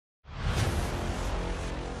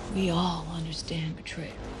We all understand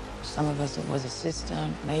betrayal. Some of us, it was a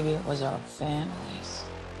system. Maybe it was our families.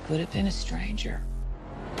 Could have been a stranger.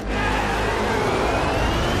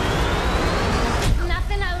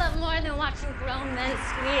 Nothing I love more than watching grown men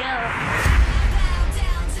squeal.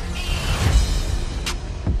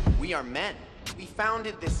 We are men. We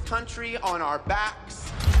founded this country on our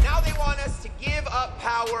backs. Now they want us to give up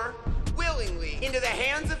power willingly into the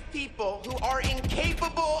hands of people who are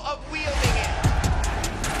incapable of wielding it.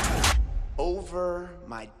 Over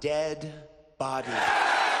my dead body.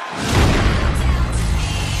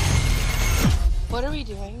 What are we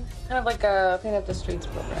doing? Kind of like a clean up the streets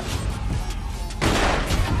program.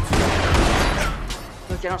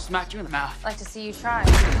 Look, I don't smack you in the mouth. I'd like to see you try.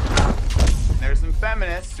 There's some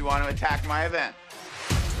feminists who want to attack my event.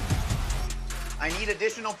 I need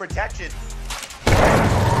additional protection.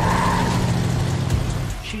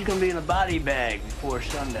 She's gonna be in a body bag before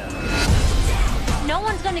sundown. No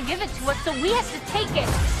one's gonna give it to us, so we have to take it.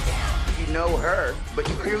 You know her, but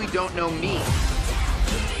you clearly don't know me.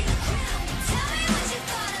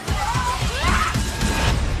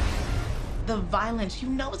 The violence, you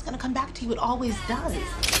know it's gonna come back to you. It always does.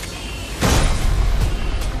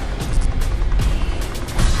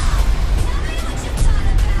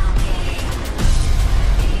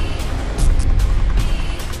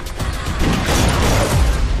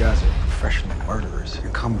 You guys are professional murderers.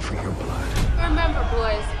 You're coming for your blood. Remember,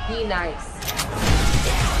 boys, be nice.